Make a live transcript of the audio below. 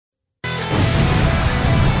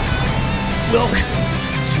Welcome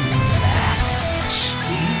to That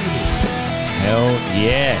Steel. Hell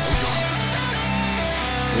yes.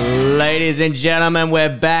 Ladies and gentlemen,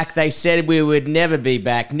 we're back. They said we would never be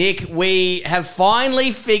back. Nick, we have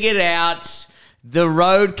finally figured out the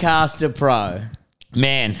Rodecaster Pro.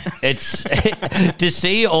 Man, it's to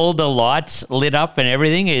see all the lights lit up and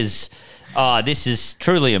everything is, this is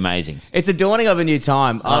truly amazing. It's a dawning of a new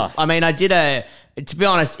time. Oh. I mean, to be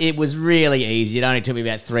honest, it was really easy. It only took me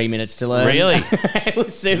about 3 minutes to learn. Really? It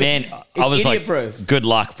was super. Man, I was like, proof. good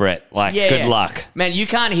luck, Brett. Good luck. Man, you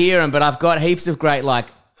can't hear them, but I've got heaps of great,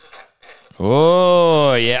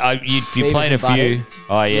 Oh, yeah. You played a few. Butthead.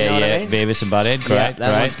 Oh, yeah, You know what yeah. I mean? Beavis and Butthead. Great, Yeah,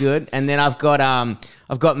 that great. one's good. And then I've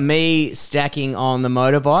got me stacking on the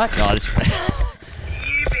motorbike.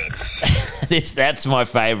 That's my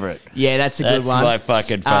favourite. Yeah, that's a good one. That's my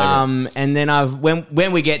fucking favourite. And then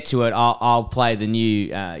when we get to it, I'll play the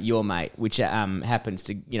new Your Mate, which happens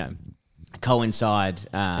to coincide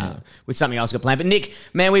with something else got planned. But Nick,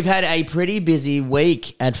 man, we've had a pretty busy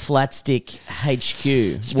week at Flatstick HQ.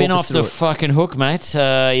 It's been off the fucking hook, mate.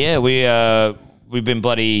 We've been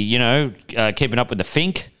bloody, keeping up with the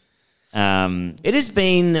fink. It has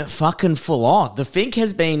been fucking full on. The fink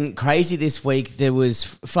has been crazy this week. There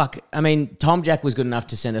was Tom Jack was good enough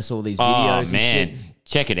to send us all these videos and shit.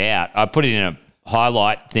 Check it out. I put it in a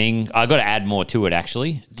highlight thing. I got to add more to it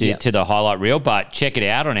actually to the highlight reel, but check it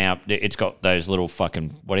out on it's got those little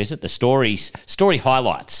fucking, what is it? The story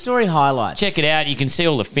highlights. Story highlights. Check it out. You can see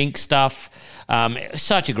all the fink stuff.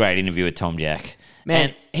 Such a great interview with Tom Jack.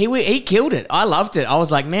 Man, he killed it. I loved it. I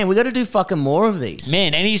was like, man, we got to do fucking more of these.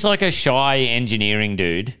 Man, and he's like a shy engineering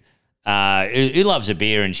dude. Who loves a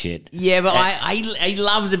beer and shit. Yeah, but he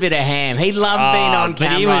loves a bit of ham. He loved being on camera.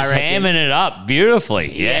 But he was hamming it up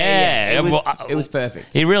beautifully. Yeah. It was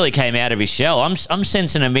perfect. He really came out of his shell. I'm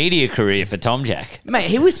sensing a media career for Tom Jack. Mate,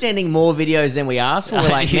 he was sending more videos than we asked for. We're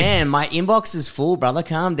like, man, my inbox is full, brother.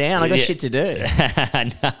 Calm down. I got shit to do.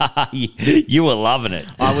 Nah, you were loving it.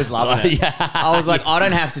 I was loving it. I was like, I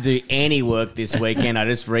don't have to do any work this weekend. I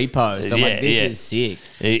just repost. I'm like, this is sick.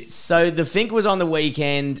 So the Fink was on the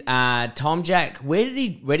weekend. Tom Jack, where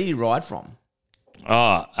did he ride from?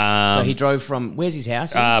 So he drove from, where's his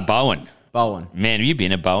house? Bowen. Bowen. Man, have you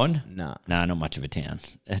been to Bowen? No. No, not much of a town.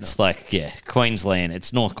 It's Queensland.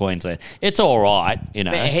 It's North Queensland. It's all right,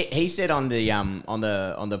 He said on the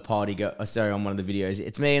pod, on one of the videos,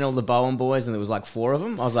 it's me and all the Bowen boys, and there was like 4 of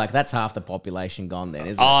them. I was like, that's half the population gone then,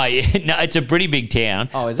 isn't it? Oh, yeah. No, it's a pretty big town.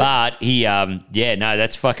 Oh, is it? But he,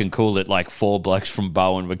 that's fucking cool that like 4 blokes from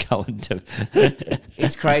Bowen were going to.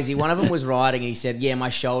 It's crazy. One of them was riding and he said, yeah, my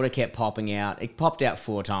shoulder kept popping out. It popped out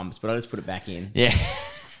 4 times, but I just put it back in. Yeah.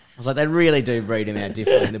 I was like, they really do breed him out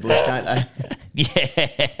differently in the bush, don't they?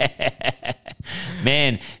 Yeah.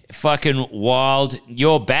 Man, fucking wild.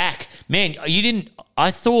 You're back. Man,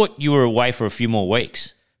 I thought you were away for a few more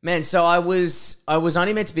weeks. Man, so I was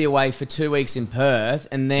only meant to be away for 2 weeks in Perth,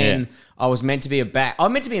 and then I was meant to be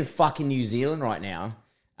I'm meant to be in fucking New Zealand right now,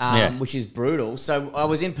 which is brutal. So I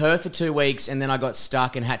was in Perth for 2 weeks, and then I got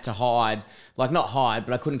stuck and had to hide. Like, not hide,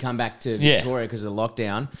 but I couldn't come back to Victoria because of the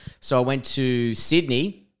lockdown. So I went to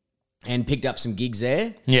Sydney and picked up some gigs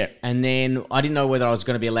there. Yeah. And then I didn't know whether I was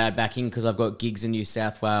going to be allowed back in because I've got gigs in New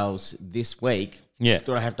South Wales this week. Yeah.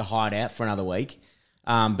 Thought I'd have to hide out for another week.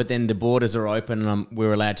 But then the borders are open and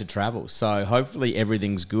we're allowed to travel. So hopefully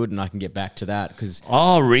everything's good and I can get back to that.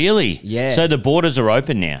 Oh, really? Yeah. So the borders are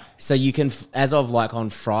open now? So you can, as of like on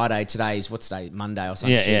Friday, what's today? Monday or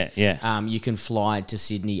something. Yeah. You can fly to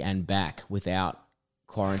Sydney and back without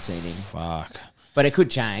quarantining. Fuck. But it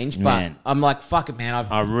could change. Man. But I'm like, fuck it, man.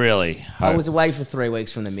 I was away for 3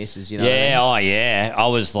 weeks from the missus, you know. Yeah, what I mean? oh yeah. I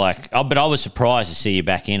was like, but I was surprised to see you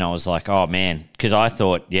back in. I was like, oh man, because I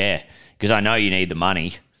thought, because I know you need the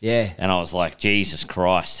money. Yeah. And I was like, Jesus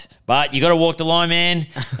Christ. But you got to walk the line, man,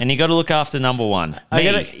 and you got to look after number one. You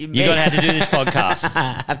got to have to do this podcast.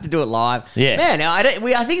 I have to do it live. Yeah. Man,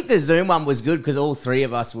 I think the Zoom one was good because all 3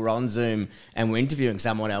 of us were on Zoom and we're interviewing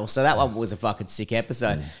someone else. So that one was a fucking sick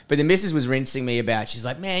episode. Yeah. But the missus was rinsing me about, she's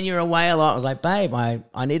like, man, you're away a lot. I was like, babe,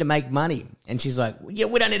 I need to make money. And she's like, yeah,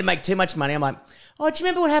 we don't need to make too much money. I'm like, oh, do you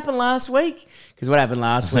remember what happened last week? Because what happened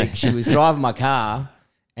last week, she was driving my car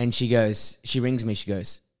and she rings me, she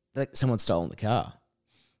goes, someone's stolen the car.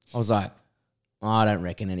 I was like, I don't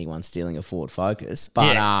reckon anyone's stealing a Ford Focus, but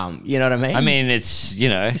you know what I mean? I mean, it's,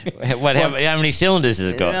 how many cylinders has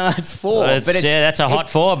it got? No, it's 4. That's a hot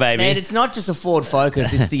 4, baby. And it's not just a Ford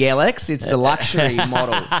Focus, it's the LX, it's the luxury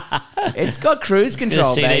model. It's got cruise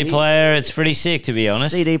control, CD baby. player, it's pretty sick, to be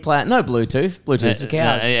honest. CD player, no Bluetooth. Bluetooth's for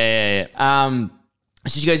cows. Yeah.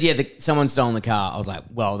 So she goes, yeah, someone's stolen the car. I was like,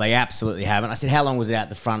 well, they absolutely haven't. I said, how long was it out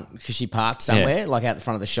the front? Because she parked somewhere, like out the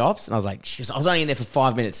front of the shops. And I was like, I was only in there for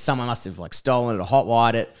 5 minutes. Someone must have like stolen it or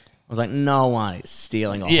hot-wired it. I was like, no one is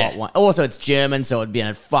stealing a hot wire. Also, it's German, so it'd be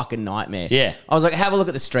a fucking nightmare. Yeah. I was like, have a look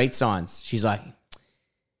at the street signs. She's like,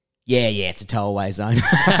 yeah, it's a tollaway zone. And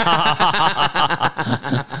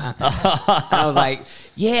I was like,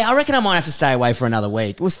 yeah, I reckon I might have to stay away for another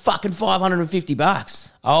week. It was fucking $550.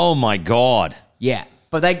 Oh, my God. Yeah.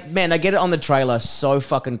 But they get it on the trailer so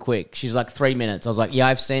fucking quick. She's like 3 minutes. I was like, yeah,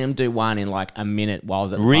 I've seen them do one in like a minute while I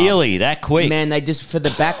was at the Really? pub. That quick? Man, they just, for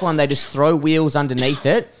the back one, they just throw wheels underneath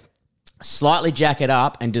it, slightly jack it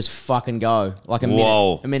up, and just fucking go. Like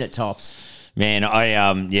a minute tops. Man,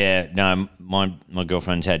 my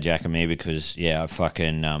girlfriend's had Jack and me because,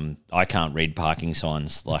 I can't read parking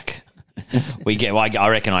signs. Like, I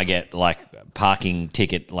reckon I get like parking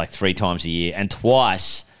ticket like 3 times a year, and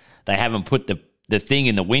twice they haven't put the thing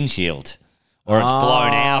in the windshield or it's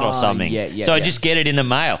blown out or something. So I just get it in the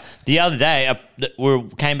mail. The other day, we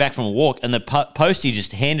came back from a walk and the postie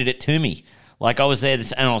just handed it to me. Like I was there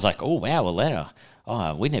and I was like, oh, wow, a letter.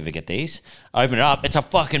 Oh, we never get these. Open it up. It's a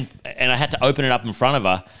fucking... And I had to open it up in front of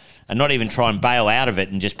her and not even try and bail out of it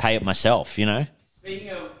and just pay it myself, you know?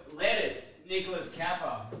 Speaking of letters, Nicholas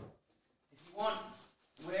Capper, if you want,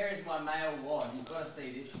 where is my mail wad? You've got to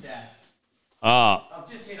see this stat. I've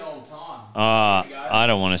just hit all time. I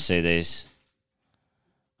don't want to see these.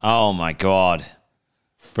 Oh, my God.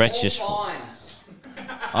 Brett's all just... fines.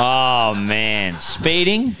 Oh, man.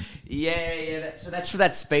 Speeding? Yeah. So that's for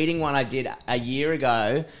that speeding one I did a year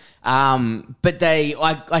ago. But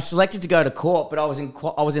I selected to go to court, but I was in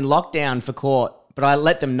lockdown for court. But I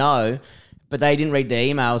let them know, but they didn't read the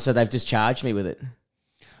email, so they've just charged me with it.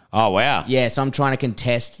 Oh, wow. Yeah, so I'm trying to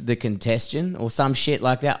contest the congestion or some shit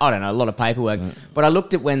like that. I don't know, a lot of paperwork. But I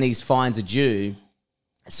looked at when these fines are due.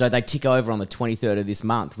 So they tick over on the 23rd of this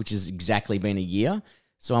month, which has exactly been a year.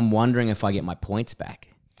 So I'm wondering if I get my points back.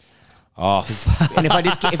 Oh, and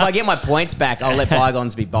if I get my points back, I'll let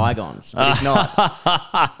bygones be bygones. But if not,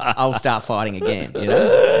 I'll start fighting again, you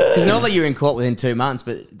know? Because not that you're in court within 2 months,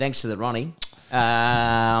 but thanks to the Ronnie,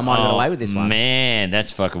 I might have got away with this one. Man,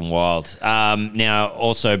 that's fucking wild. Now,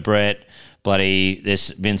 also, Brett,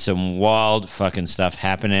 there's been some wild fucking stuff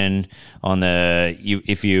happening on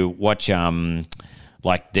if you watch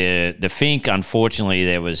like the Fink, unfortunately,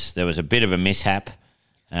 there was a bit of a mishap.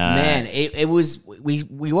 Man, it was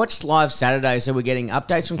we watched live Saturday, so we're getting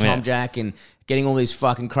updates from Tom Jack and getting all these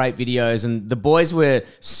fucking crate videos, and the boys were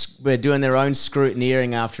doing their own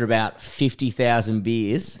scrutineering after about 50,000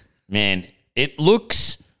 beers. Man, it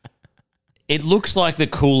looks like the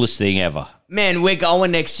coolest thing ever. Man, we're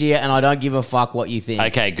going next year, and I don't give a fuck what you think.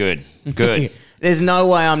 Okay, good. There's no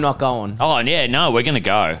way I'm not going. Oh, yeah, no, we're going to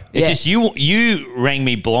go. It's just you rang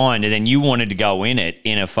me blind, and then you wanted to go in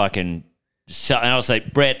a fucking... So, and I was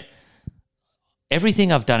like, Brett,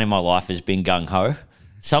 everything I've done in my life has been gung-ho.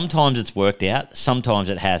 Sometimes it's worked out. Sometimes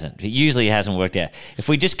it hasn't. It usually hasn't worked out. If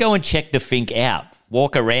we just go and check the Fink out,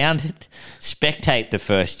 walk around it, spectate the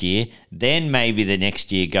first year, then maybe the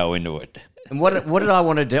next year go into it. And what did I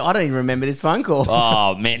want to do? I don't even remember this phone call.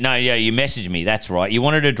 Oh, man. No, yeah, you messaged me. That's right. You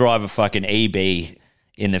wanted to drive a fucking EB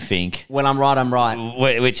in the Fink. When I'm right, I'm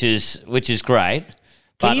right. Which is great.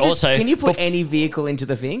 But can you put any vehicle into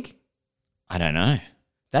the Fink? I don't know.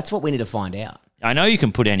 That's what we need to find out. I know you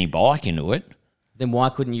can put any bike into it. Then why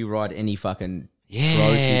couldn't you ride any fucking trophy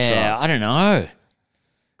truck? Yeah, I don't know.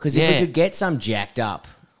 Because if we could get some jacked up.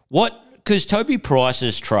 Because Toby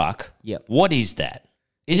Price's truck, what is that?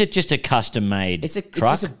 Is it just a custom-made truck? It's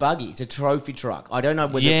just a buggy. It's a trophy truck. I don't know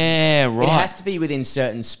whether... Yeah, right. It has to be within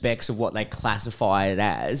certain specs of what they classify it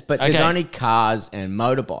as, but there's only cars and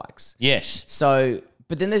motorbikes. Yes. So...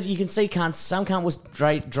 But then you can see some cunt was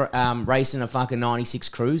racing a fucking 96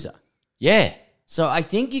 Cruiser. Yeah. So I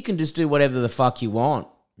think you can just do whatever the fuck you want,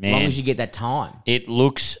 as long as you get that time. It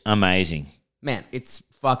looks amazing. Man, it's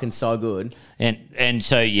fucking so good. And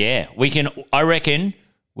so, yeah, we can, I reckon,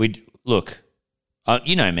 look,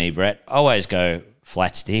 you know me, Brett, I always go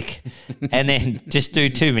flat stick and then just do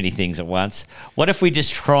too many things at once. What if we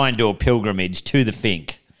just try and do a pilgrimage to the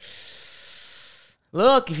Fink?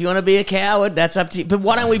 Look, if you want to be a coward, that's up to you. But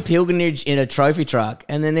why don't we pilgrimage in a trophy truck?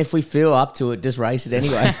 And then if we feel up to it, just race it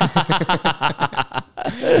anyway.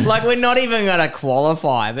 Like, we're not even going to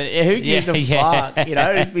qualify, but who gives a fuck? You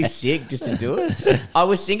know, just be sick just to do it. I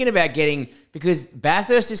was thinking about because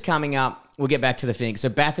Bathurst is coming up. We'll get back to the thing. So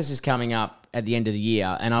Bathurst is coming up at the end of the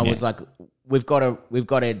year. And I was like, we couldn't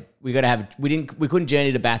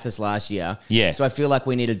journey to Bathurst last year. Yeah. So I feel like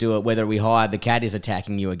we need to do it whether we hire the cat is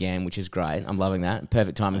attacking you again, which is great. I'm loving that.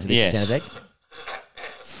 Perfect timing for this center deck.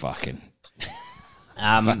 fucking.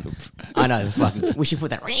 I know. Fucking. We should put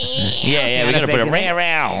that. Yeah, we got to put a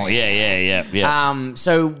row. Yeah.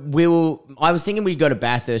 So I was thinking we'd go to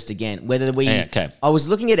Bathurst again. Whether we. Yeah, okay. I was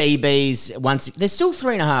looking at EBs once. There's still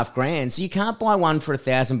 $3,500, so you can't buy one for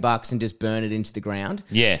 $1,000 and just burn it into the ground.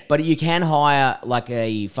 Yeah. But you can hire like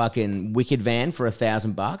a fucking wicked van for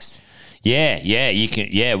 $1,000. Yeah, you can.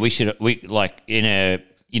 Yeah, we like in a,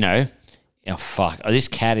 you know. Oh fuck! Oh, this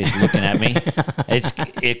cat is looking at me.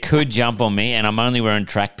 It could jump on me, and I'm only wearing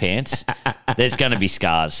track pants. There's going to be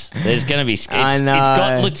scars. There's going to be. I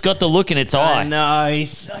know. It's got the look in its eye. I know.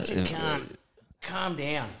 He's such a cunt. Calm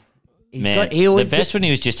down. The best when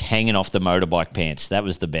he was just hanging off the motorbike pants. That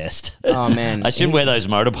was the best. Oh, man. I should wear those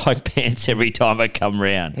motorbike pants every time I come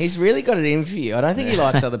round. He's really got it in for you. I don't think he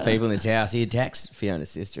likes other people in his house. He attacks Fiona's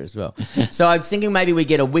sister as well. So I was thinking maybe we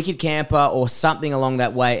get a wicked camper or something along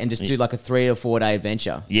that way and just do like a 3 or 4 day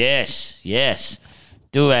adventure. Yes.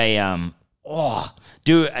 Do a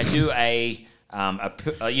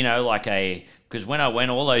you know, like a. Because when I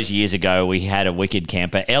went all those years ago, we had a wicked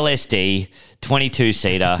camper, LSD,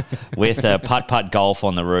 22-seater with a putt-putt golf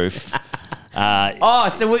on the roof. Because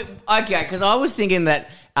I was thinking that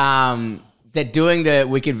that doing the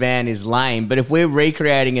wicked van is lame, but if we're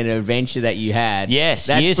recreating an adventure that you had, yes,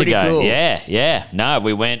 that's years pretty ago, cool. yeah. No,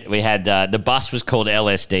 we had the bus was called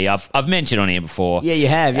LSD. I've mentioned on here before. Yeah, you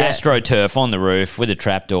have. Yeah. AstroTurf on the roof with a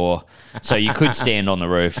trapdoor, so you could stand on the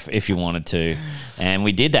roof if you wanted to, and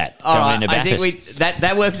we did that. All right, into Bathurst. I think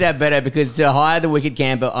that works out better because to hire the wicked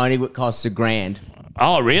camper only costs $1,000.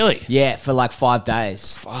 Oh, really? Yeah, for like 5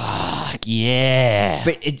 days. Fuck yeah!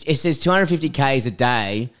 But it says 250 Ks a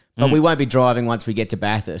day. But we won't be driving once we get to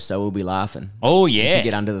Bathurst, so we'll be laughing. Oh, yeah. We should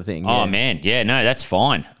get under the thing. Oh, yeah. man. Yeah, no, that's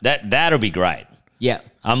fine. That'll be great. Yeah.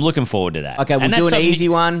 I'm looking forward to that. Okay, we'll do an easy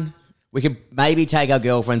one. We could maybe take our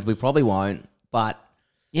girlfriends. We probably won't, but...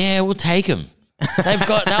 Yeah, we'll take them.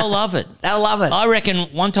 They'll love it. They'll love it. I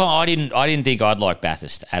reckon one time I didn't think I'd like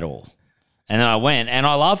Bathurst at all. And then I went and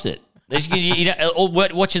I loved it. You know,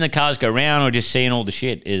 watching the cars go round or just seeing all the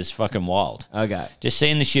shit is fucking wild. Okay. Just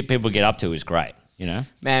seeing the shit people get up to is great. You know,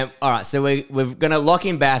 man. All right, so we're going to lock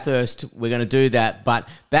in Bathurst. We're going to do that. But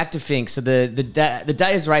back to Fink. So the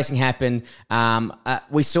day of racing happened.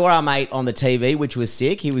 We saw our mate on the TV, which was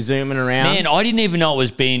sick. He was zooming around. Man, I didn't even know it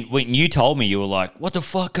was being. When you told me, you were like, "What the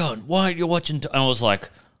fuck, on? Why aren't you watching?" And I was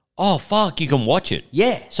like, "Oh fuck, you can watch it."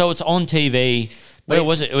 Yeah. So it's on TV. Where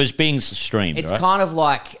was it? It was being streamed. It's right? kind of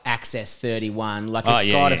like Access 31. Like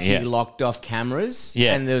it's got a few locked off cameras.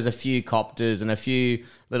 Yeah. And there was a few copters and a few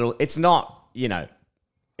little. It's not. You know,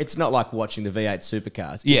 it's not like watching the V8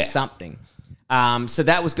 supercars. Yeah. It's something. So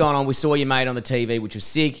that was going on. We saw your mate on the TV, which was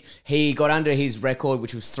sick. He got under his record,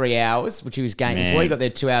 which was 3 hours, which he was gaining for. He got there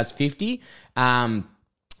 2 hours 50. The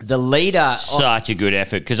leader... Such a good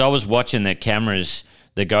effort, because I was watching the cameras,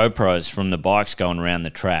 the GoPros from the bikes going around the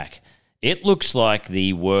track. It looks like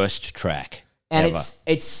the worst track and ever.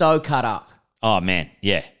 It's so cut up. Oh, man,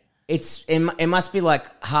 yeah. It must be like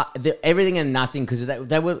everything and nothing because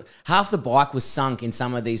they were half the bike was sunk in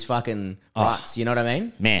some of these fucking ruts. You know what I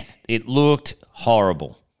mean? Man, it looked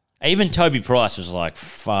horrible. Even Toby Price was like,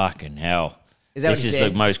 "Fucking hell, this is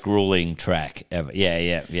the most grueling track ever."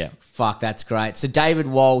 Yeah. Fuck, that's great. So David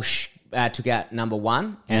Walsh took out number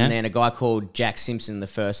 1, and then a guy called Jack Simpson in the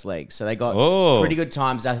first leg. So they got pretty good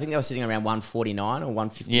times. I think they were sitting around 149 or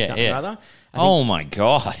 150 something or other. Oh my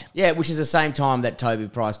God. Yeah, which is the same time that Toby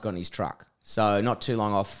Price got in his truck. So not too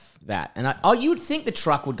long off that. And you would think the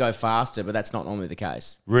truck would go faster, but that's not normally the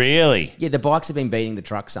case. Really? Yeah, the bikes have been beating the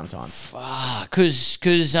truck sometimes. Fuck, because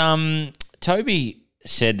Toby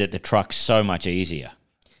said that the truck's so much easier.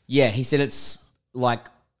 Yeah, he said it's like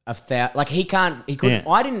he couldn't. Yeah.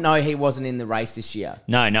 I didn't know he wasn't in the race this year.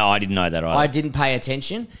 No, I didn't know that either. I didn't pay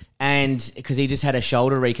attention, and because he just had a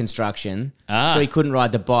shoulder reconstruction, so he couldn't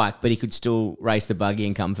ride the bike, but he could still race the buggy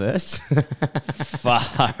and come first. Far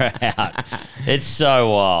out! It's so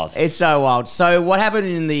wild. It's so wild. So what happened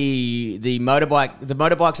in the motorbike? The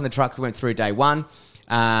motorbikes and the truck went through day 1.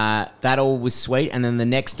 That all was sweet, and then the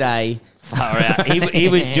next day, far out. He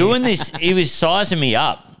was doing this. He was sizing me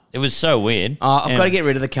up. It was so weird. I've got to get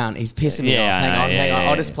rid of the cunt. He's pissing me off. Hang on. Yeah.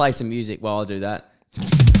 I'll just play some music while I do that.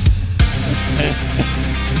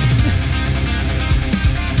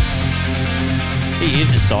 He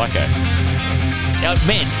is a psycho.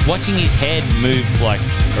 Man, watching his head move like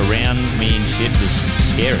around me and shit was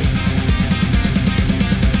scary.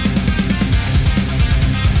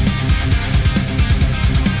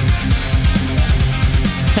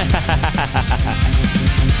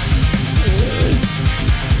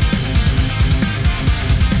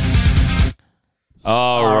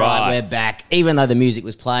 All right, we're back. even though the music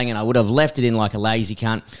was playing, and I would have left it in like a lazy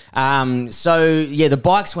cunt. The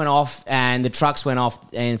bikes went off and the trucks went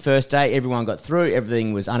off, and first day everyone got through.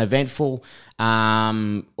 Everything was uneventful,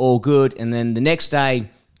 all good. And then the next day,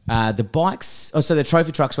 the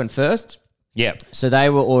trophy trucks went first. Yeah. So they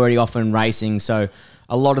were already off and racing. So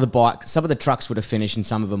a lot of the bikes, some of the trucks would have finished and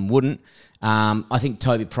some of them wouldn't. I think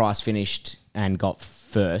Toby Price finished and got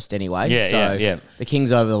first anyway. Yeah. The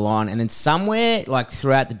King's over the line. And then somewhere like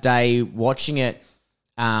throughout the day watching it,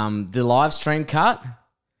 the live stream cut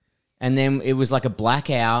and then it was like a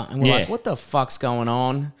blackout and we're like, what the fuck's going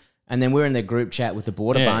on? And then we're in the group chat with the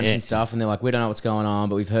border bunch and stuff and they're like, we don't know what's going on,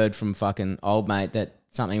 but we've heard from fucking old mate that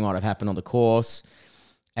something might have happened on the course.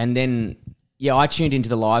 And then, I tuned into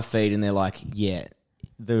the live feed and they're like,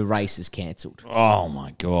 the race is cancelled. Oh,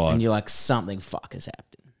 my God. And you're like, something fuck has happened.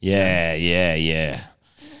 Yeah.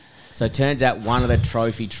 So it turns out one of the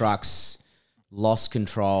trophy trucks lost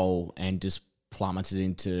control and just plummeted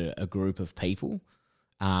into a group of people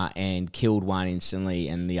and killed one instantly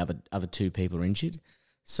and the other two people are injured.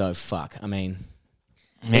 So, fuck. I mean,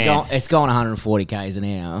 it's going 140 k's an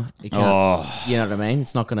hour. You know what I mean?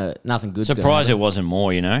 It's not going to, nothing good. Surprised it wasn't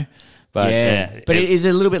more, you know? But but it is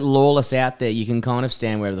a little bit lawless out there. You can kind of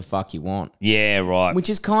stand wherever the fuck you want. Yeah, right. Which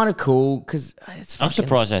is kind of cool because I'm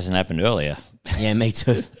surprised it hasn't happened earlier. Yeah, me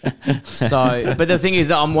too. But the thing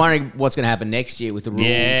is, I'm wondering what's going to happen next year with the rules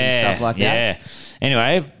and stuff like that. Yeah.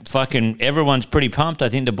 Anyway, fucking everyone's pretty pumped. I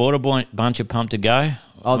think the border bunch are pumped to go.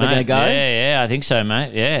 Oh, they're going to go? Yeah, I think so,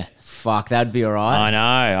 mate. Yeah. Fuck, that'd be all right.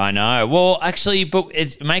 I know. Well, actually, but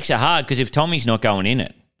it makes it hard because if Tommy's not going in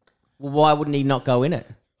it. Well, why wouldn't he not go in it?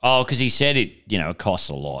 Oh, because he said it, it costs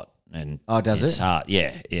a lot. And does it's it? Hard.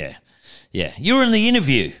 Yeah. You were in the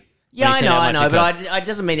interview. Yeah, I know, but I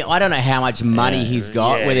doesn't mean I don't know how much money he's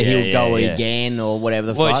got, whether he'll go again or whatever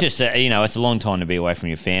the fuck. Well, it's just, it's a long time to be away from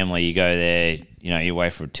your family. You go there, you're away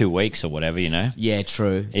for 2 weeks or whatever, Yeah,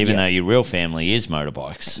 true. Even though your real family is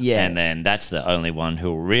motorbikes. Yeah. And then that's the only one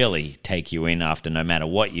who'll really take you in after no matter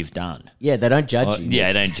what you've done. Yeah, they don't judge you.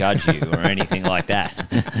 Yeah, they don't judge you or anything like that.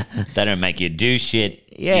 They don't make you do shit.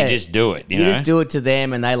 Yeah. You just do it, you know? just do it to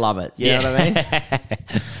them and they love it. You know what I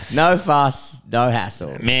mean? No fuss, no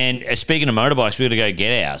hassle. Man, speaking of motorbikes, we got to go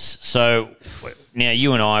get ours. So now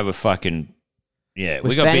you and I were fucking... Yeah,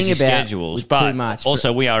 we got busy schedules, but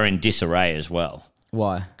also we are in disarray as well.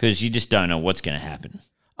 Why? Because you just don't know what's going to happen.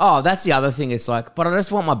 Oh, that's the other thing. It's like, but I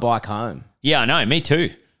just want my bike home. Yeah, I know. Me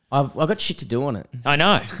too. I've got shit to do on it. I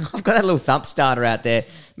know. I've got that little thump starter out there.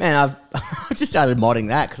 Man, I've just started modding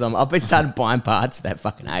that because I've been started buying parts for that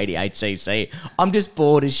fucking 88cc. I'm just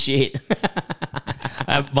bored as shit.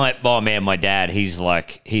 My dad, he's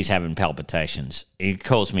having palpitations. He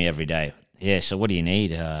calls me every day. Yeah, so what do you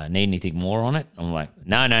need? Need anything more on it? I'm like,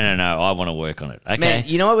 no. I want to work on it. Okay. Man,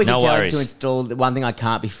 you know what we can tell him worries. to install? The one thing I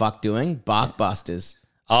can't be fucked doing? Bark busters.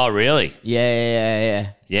 Oh, really?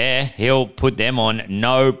 Yeah. Yeah, he'll put them on,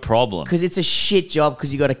 no problem. Because it's a shit job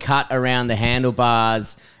because you got to cut around the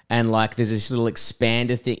handlebars and like there's this little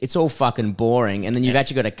expander thing. It's all fucking boring. And then you've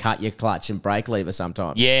actually got to cut your clutch and brake lever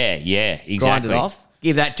sometimes. Yeah, exactly. Grind it off.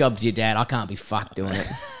 Give that job to your dad. I can't be fucked doing it.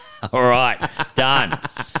 All right, done.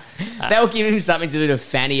 That'll give him something to do to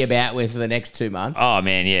fanny about with for the next 2 months. Oh,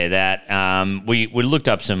 man, yeah, that. We looked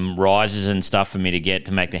up some risers and stuff for me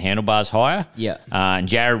to make the handlebars higher. Yeah. And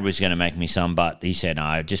Jared was going to make me some, but he said,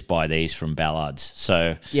 no, just buy these from Ballard's.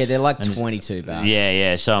 So yeah, they're like $22.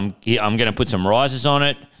 Yeah. So I'm going to put some risers on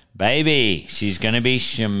it. Baby, she's going to be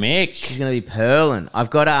shmick. She's going to be purling.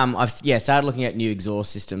 I've got, I've started looking at new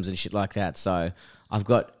exhaust systems and shit like that. So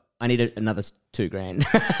I need another $2,000.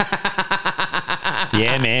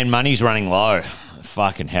 Yeah, man, money's running low.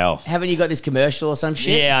 Fucking hell. Haven't you got this commercial or some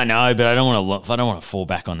shit? Yeah, I know, but I don't want to fall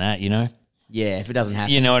back on that, Yeah, if it doesn't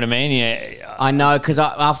happen. You know what I mean? Yeah. I know, because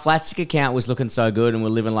our Flatstick account was looking so good and we're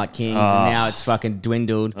living like kings, and now it's fucking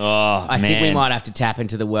dwindled. I think we might have to tap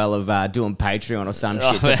into the well of doing Patreon or some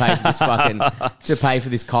shit to pay for this to pay for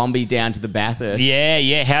this combi down to the Bathurst.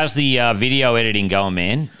 Yeah. How's the video editing going,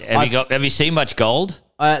 man? Have you seen much gold?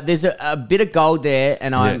 There's a bit of gold there,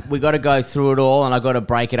 and we got to go through it all, and I got to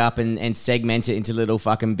break it up and segment it into little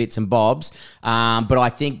fucking bits and bobs. But I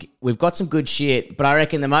think we've got some good shit. But I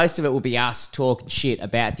reckon the most of it will be us talking shit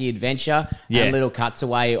about the adventure and little cuts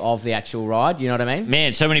away of the actual ride. You know what I mean?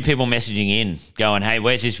 Man, so many people messaging in, going, "Hey,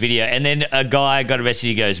 where's this video?" And then a guy got a message.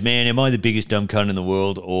 He goes, "Man, am I the biggest dumb cunt in the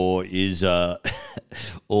world, or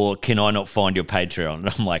or can I not find your Patreon?" And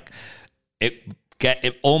I'm like,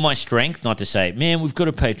 all my strength not to say, man, we've got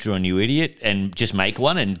a Patreon, you idiot, and just make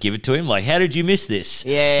one and give it to him. Like, how did you miss this?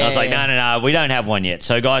 Yeah. And I was like, no, we don't have one yet.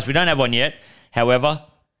 So, guys, we don't have one yet. However,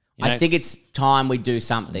 I think it's time we do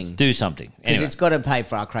something. Do something. Because Anyway. it's got to pay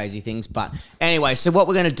for our crazy things. But anyway, so what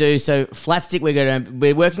we're going to do, so Flatstick,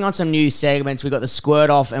 we're working on some new segments. We've got the squirt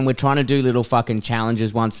off and we're trying to do little fucking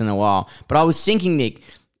challenges once in a while. But I was thinking, Nick,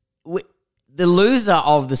 the loser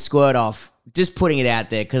of the squirt off, just putting it out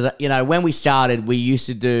there, because, when we started, we used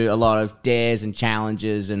to do a lot of dares and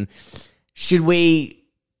challenges. And if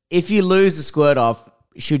you lose the squirt off,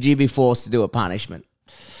 should you be forced to do a punishment?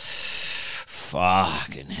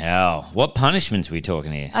 Fucking hell. What punishments are we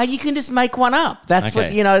talking here? You can just make one up. That's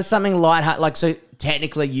Okay. what, something light. Like, so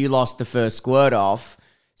technically you lost the first squirt off.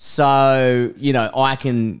 So, I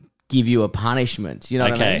can give you a punishment. You know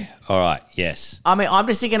what I mean? All right. Yes. I mean, I'm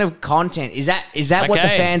just thinking of content. Is that what the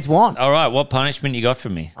Okay. fans want? All right. What punishment you got for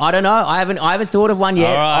me? I don't know. I haven't thought of one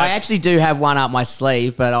yet. All right. I actually do have one up my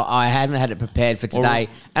sleeve, but I haven't had it prepared for today.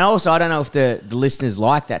 And also, I don't know if the listeners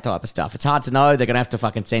like that type of stuff. It's hard to know. They're going to have to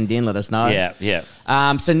fucking send in, let us know. Yeah.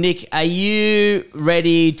 So, Nick, are you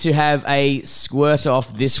ready to have a squirt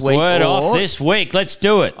off this week? Word off this week. Let's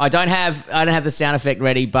do it. I don't have the sound effect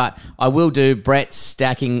ready, but I will do Brett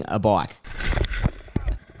stacking a bike.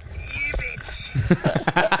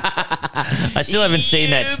 I still haven't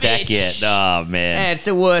seen that stack bitch. yet. Oh, man. Yeah, it's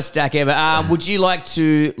the worst stack ever. Would you like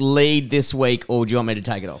to lead this week, or do you want me to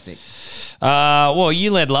take it off, Nick? Well,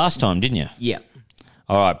 you led last time, didn't you? Yeah.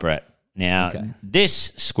 All right, Brett. Now,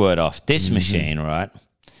 this squirt off, this machine, right?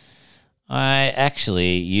 I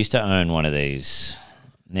actually used to own one of these.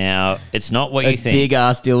 Now, it's not what you think. Big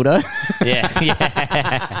ass dildo. Yeah.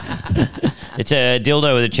 It's a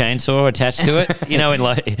dildo with a chainsaw attached to it.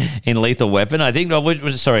 In Lethal Weapon, I think.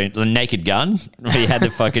 The Naked Gun. Where you had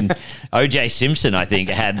the fucking O.J. Simpson. I think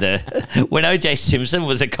had when O.J. Simpson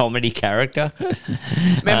was a comedy character.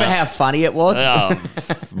 Remember how funny it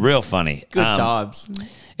was? Real funny. Good times.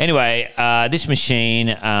 Anyway, this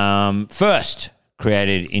machine first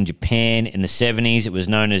created in Japan in the 70s. It was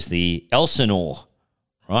known as the Elsinore,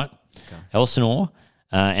 right? Okay. Elsinore.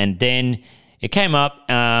 And then it came up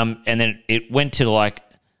and then it went to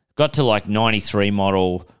got to 93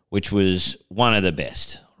 model, which was one of the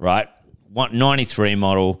best, right? 93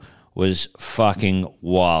 model was fucking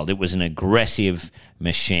wild. It was an aggressive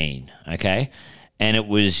machine, okay? And it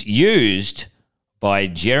was used by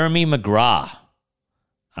Jeremy McGrath,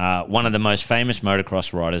 one of the most famous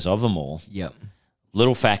motocross riders of them all. Yep.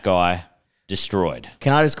 Little fat guy, destroyed.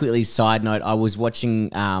 Can I just quickly side note? I was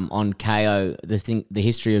watching on KO the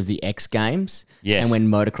history of the X Games. Yes. And when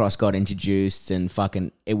motocross got introduced and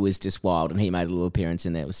it was just wild. And he made a little appearance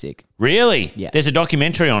in there. It was sick. Really? Yeah. There's a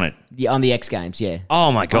documentary on it. Yeah, on the X Games, yeah.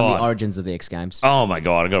 Oh my God. On the origins of the X Games. Oh my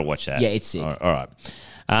God, I got to watch that. Yeah, it's sick. All right.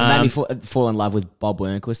 It made me fall in love with Bob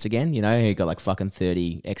Wernquist again. He got fucking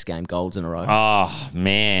 30 X Game golds in a row. Oh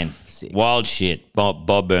man, sick. Wild shit. Bob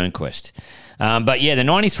Burnquist. But yeah, the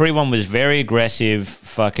 93 one was very aggressive.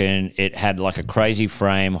 Fucking, it had a crazy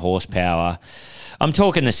frame, horsepower. I'm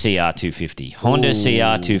talking the CR250, Honda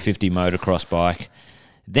CR250 motocross bike.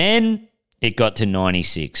 Then it got to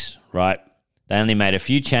 96, right? They only made a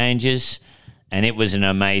few changes, and it was an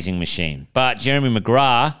amazing machine. But Jeremy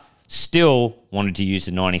McGrath still wanted to use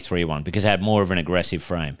the 93 one because it had more of an aggressive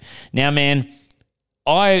frame. Now, man,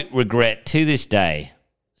 I regret to this day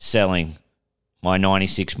selling my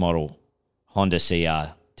 96 model Honda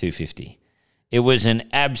CR250. It was an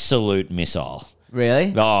absolute missile.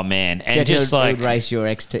 Really? Oh, man. And do you just reckon it would rinse your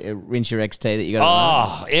XT that you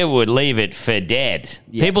got? Oh, it would leave it for dead.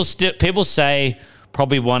 Yeah. People say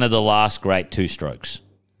probably one of the last great two-strokes.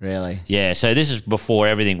 Really? Yeah, so this is before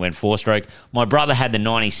everything went four-stroke. My brother had the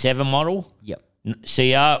 97 model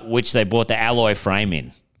CR, which they bought the alloy frame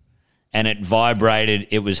in, and it vibrated.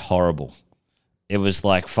 It was horrible. It was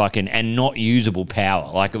fucking, and not usable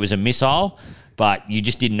power. It was a missile, but you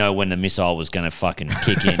just didn't know when the missile was going to fucking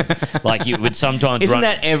kick in. You would sometimes Isn't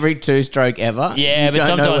that every two-stroke ever? Yeah, You but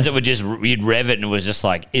don't know sometimes when- it would you'd rev it and it was just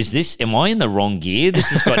am I in the wrong gear? This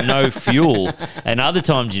has got no fuel. And other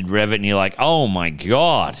times you'd rev it and you're like, oh my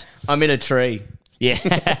God. I'm in a tree. Yeah.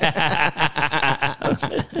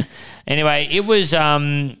 Anyway, it was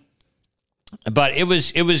but it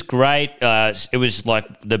was great. It was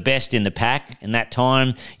the best in the pack in that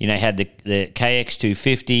time. Had the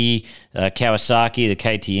KX250, Kawasaki, the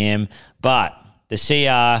KTM, but the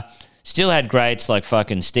CR still had greats like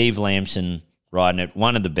fucking Steve Lamson riding it,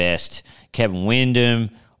 one of the best. Kevin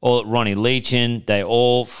Windham, Ronnie Leachin, they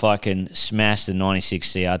all fucking smashed the 96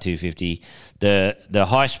 CR250. The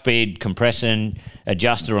high-speed compression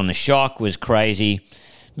adjuster on the shock was crazy.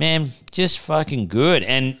 Man, just fucking good.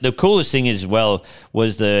 And the coolest thing as well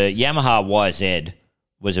was the Yamaha YZ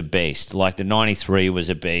was a beast. The 93 was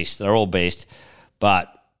a beast. They're all beast. But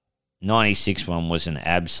 96 one was an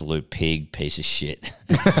absolute pig piece of shit.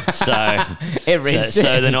 So It rinsed it.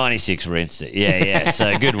 so the 96 rinsed it. Yeah.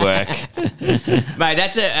 So good work. Mate,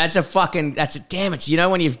 that's a damn it. You know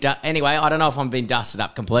when you've done, anyway, I don't know if I'm being dusted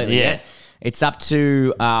up completely yet. It's up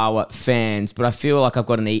to fans, but I feel like I've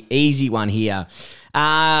got an easy one here.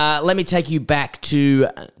 Let me take you back to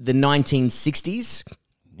the 1960s.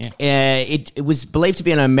 Yeah. It was believed to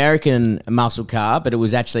be an American muscle car, but it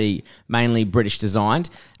was actually mainly British designed.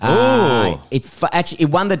 It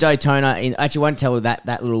won the Daytona. Actually, I won't tell you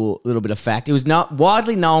that little bit of fact. It was not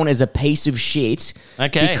widely known as a piece of shit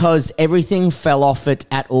because everything fell off it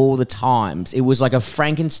at all the times. It was like a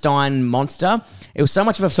Frankenstein monster. It was so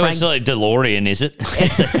much of a So it's like DeLorean, is it?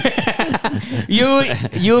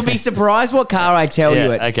 You'll be surprised what car I tell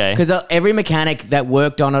you it. Okay. Because every mechanic that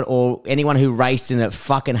worked on it or anyone who raced in it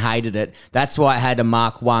fucking hated it. That's why it had a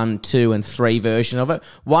Mark 1, 2, and 3 version of it.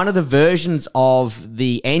 One of the versions of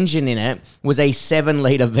the engine in it was a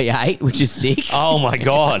 7-litre V8, which is sick. Oh, my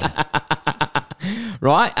God.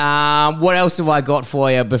 Right? What else have I got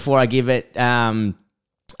for you before I give it...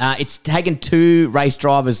 it's taken 2 race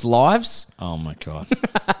drivers' lives. Oh, my God.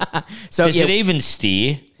 So Does it even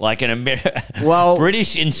steer? Like an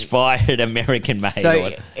British-inspired American-made? So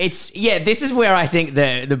this is where I think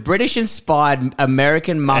the British-inspired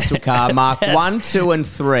American muscle car Mark 1, 2, and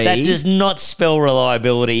 3. That does not spell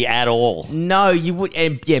reliability at all. No, you would.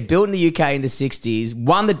 Built in the UK in the 60s,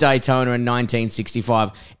 won the Daytona in 1965.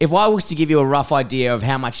 If I was to give you a rough idea of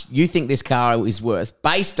how much you think this car is worth,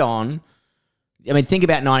 based on... I mean, think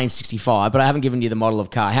about 1965, but I haven't given you the model of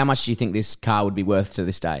car. How much do you think this car would be worth to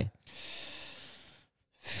this day?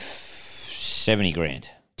 70 grand.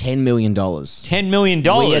 $10 million. $10 million?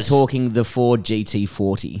 We are talking the Ford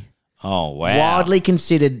GT40. Oh, wow. Widely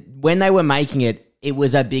considered, when they were making it, it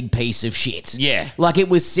was a big piece of shit. Yeah. Like, it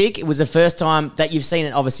was sick. It was the first time that you've seen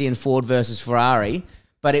it, obviously, in Ford versus Ferrari,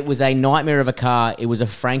 but it was a nightmare of a car. It was a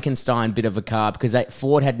Frankenstein bit of a car because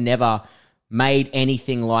Ford had never... made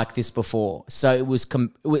anything like this before. So it was a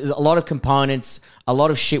lot of components, a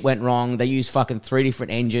lot of shit went wrong. They used fucking 3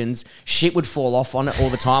 different engines. Shit would fall off on it all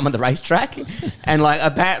the time on the racetrack. And like,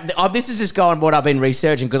 apparently, this is just going what I've been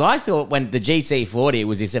researching because I thought when the GT40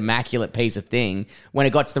 was this immaculate piece of thing, when it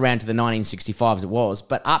got to the round to the 1965s it was,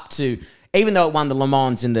 but up to, even though it won the Le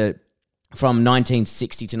Mans from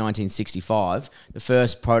 1960 to 1965, the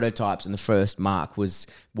first prototypes and the first Mark was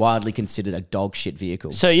widely considered a dog shit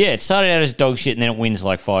vehicle. So, yeah, it started out as dog shit and then it wins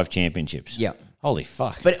like 5 championships. Yeah. Holy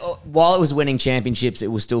fuck. But while it was winning championships, it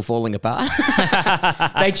was still falling apart.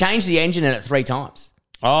 They changed the engine in it 3 times.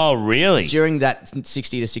 Oh, really? During that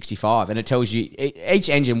 60 to 65. And it tells you each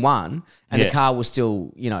engine won and the car was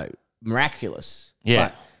still, miraculous. Yeah.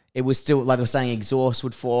 But it was still, like they were saying, exhaust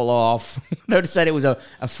would fall off. They would have said it was a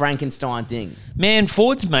Frankenstein thing. Man,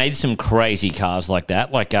 Ford's made some crazy cars like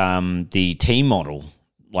that, like the T model,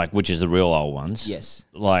 like which is the real old ones. Yes.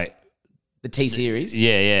 Like the T series.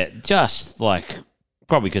 Yeah. Just like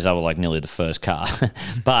probably because they were like nearly the first car.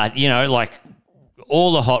 But, like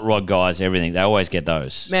all the hot rod guys, everything, they always get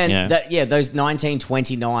those. Man, those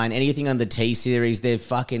 1929, anything on the T series, they're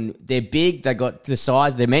big. They got the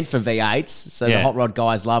size. They're meant for V8s, so the hot rod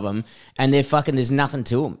guys love them. And they're fucking, there's nothing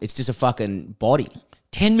to them. It's just a fucking body.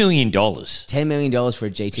 $10 million. $10 million for a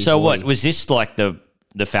GT40. So what, was this like the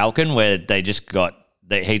Falcon where they just got,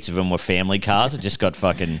 the heaps of them were family cars? It just got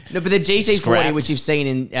fucking No, but the GT40, scrapped. which you've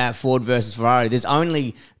seen in Ford versus Ferrari, there's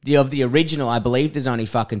only, of the original, I believe there's only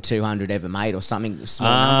fucking 200 ever made or something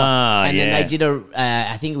small number. And then they did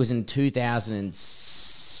I think it was in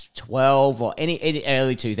 2012 or any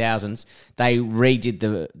early 2000s, they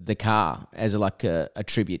redid the car as a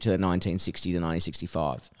tribute to the 1960 to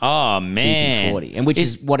 1965. Oh, man. GT40, and which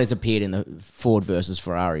is what has appeared in the Ford versus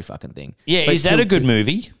Ferrari fucking thing. Yeah, But is that a good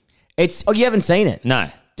movie? You haven't seen it? No.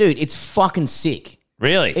 Dude, it's fucking sick.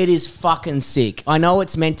 Really? It is fucking sick. I know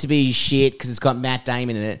it's meant to be shit because it's got Matt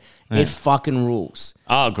Damon in it. Yeah. It fucking rules.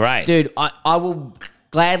 Oh, great. Dude, I will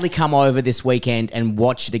gladly come over this weekend and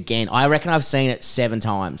watch it again. I reckon I've seen it 7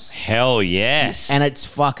 times. Hell yes. And it's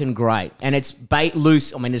fucking great. And it's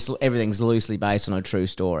loose. I mean, everything's loosely based on a true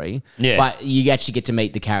story. Yeah. But you actually get to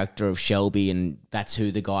meet the character of Shelby, and that's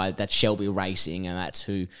that's Shelby Racing, and that's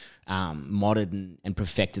who modded and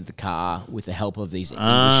perfected the car with the help of these English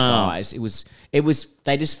guys. It was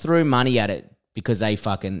they just threw money at it because they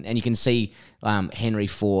fucking, and you can see Henry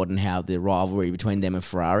Ford and how the rivalry between them and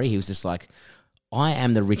Ferrari. He was just like, I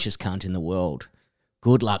am the richest cunt in the world.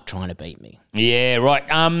 Good luck trying to beat me. Yeah, right.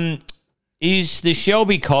 Is the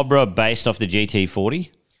Shelby Cobra based off the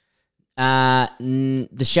GT40?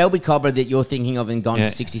 The Shelby Cobra that you're thinking of and gone Yeah.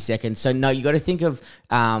 to 60 seconds. So no, you got to think of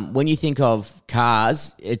when you think of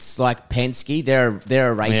cars, it's like Penske. They're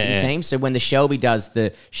a racing team. So when the Shelby does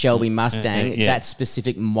the Shelby Mustang, that's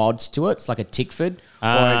specific mods to it. It's like a Tickford,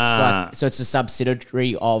 it's a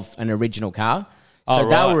subsidiary of an original car. So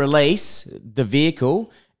they'll release the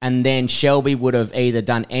vehicle. And then Shelby would have either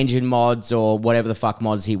done engine mods or whatever the fuck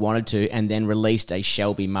mods he wanted to, and then released a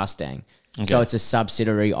Shelby Mustang. Okay. So it's a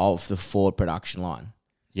subsidiary of the Ford production line.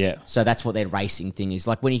 Yeah. So that's what their racing thing is.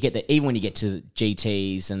 Like when you get even when you get to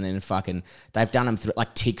GTs and then fucking, they've done them through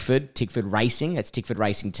like Tickford Racing. It's Tickford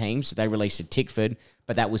Racing Team. So they released a Tickford,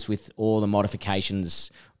 but that was with all the modifications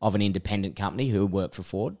of an independent company who worked for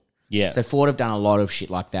Ford. Yeah. So Ford have done a lot of shit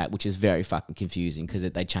like that, which is very fucking confusing because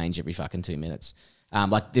they change every fucking 2 minutes.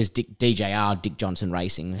 Like there's DJR, Dick Johnson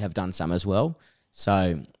Racing, have done some as well.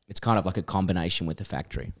 So it's kind of like a combination with the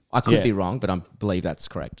factory. I could be wrong, but I believe that's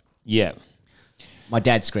correct. Yeah. My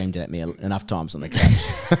dad screamed at me enough times on the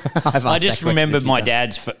couch. I just remembered my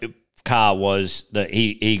dad's car was that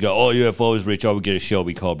he go, oh yeah, if I was rich, I would get a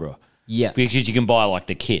Shelby Cobra. Yeah. Because you can buy like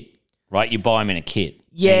the kit, right? You buy them in a kit.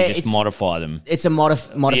 Yeah. And you just modify them. It's a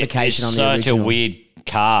modification on the original. It's such a weird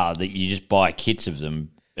car that you just buy kits of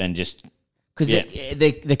them and just... Because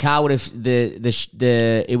the car would have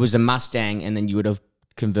it was a Mustang, and then you would have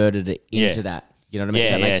converted it into that. You know what I mean?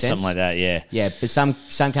 Yeah, that makes sense? something like that. Yeah, yeah. But some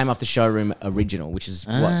came off the showroom original, which is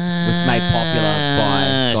what was made popular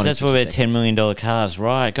by. So that's what we're $10 million cars,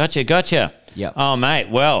 right? Gotcha. Yep. Oh, mate.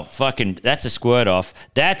 Well, fucking, that's a squirt off.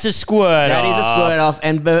 That is a squirt off.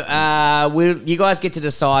 And you guys get to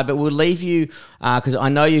decide, but we'll leave you because I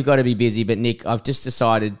know you've got to be busy. But Nick, I've just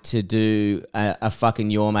decided to do a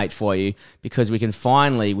fucking your mate for you because we can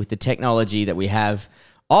finally, with the technology that we have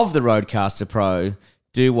of the Roadcaster Pro,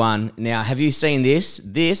 do one. Now, have you seen this?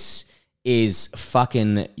 This is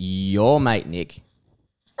fucking your mate, Nick.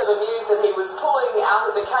 Amused that he was pulling out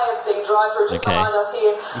of the KFC drive-through just behind us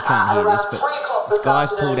here. You can't hear this, but this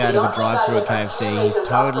guy's pulled out of a drive-through at KFC. He's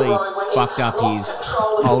totally fucked up his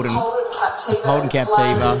Holden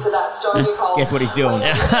Captiva. Guess what he's doing?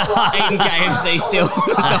 Eating KFC still on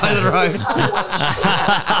the side of the road.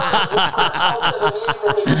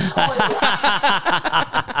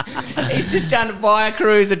 He's just done a fire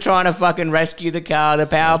cruiser trying to fucking rescue the car. The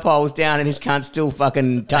power pole's down and his cunt's still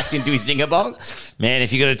fucking tucked into his zinger box. Man,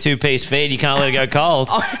 if you got a 2-piece feed, you can't let it go cold.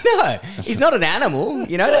 Oh, no. He's not an animal.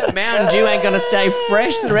 You know, that Mountain Dew ain't going to stay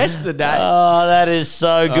fresh the rest of the day. Oh, that is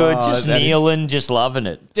so good. Just kneeling, just loving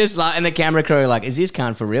it. And the camera crew are like, is this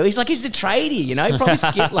cunt for real? He's like, he's a tradie, you know? He probably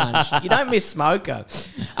skipped lunch. You don't miss Smoker.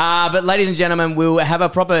 But ladies and gentlemen, we'll have a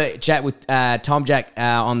proper chat with Tom Jack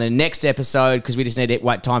on the next episode because we just need to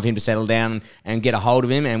wait time for him to settle down and get a hold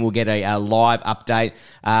of him, and we'll get a live update.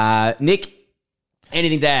 Nick,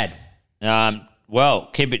 anything to add? Well,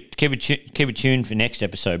 keep it tuned for next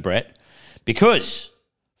episode, Brett, because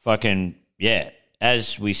fucking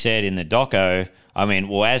as we said in the doco,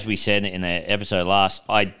 as we said in the episode last,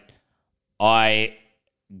 I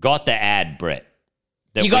got the ad, Brett.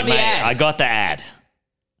 You got the ad. I got the ad.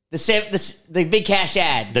 The big cash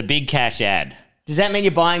ad. The big cash ad. Does that mean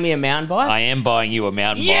you're buying me a mountain bike? I am buying you a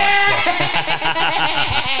mountain bike.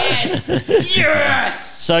 Yes!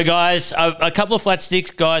 So, guys, a couple of flat sticks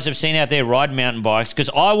guys I've seen out there ride mountain bikes because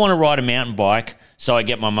I want to ride a mountain bike so I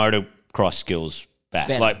get my motocross skills back.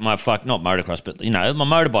 Better. Like not motocross, but, my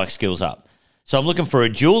motorbike skills up. So I'm looking for a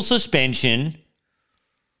dual suspension.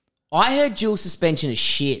 I heard dual suspension is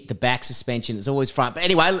shit. The back suspension is always front. But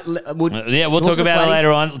anyway, we'll talk about it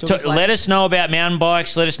later on. Let us know about mountain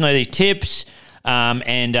bikes. Let us know the tips.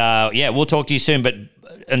 We'll talk to you soon. But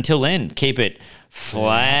until then, keep it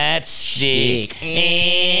flat stick.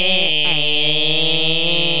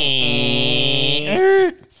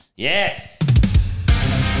 Yes.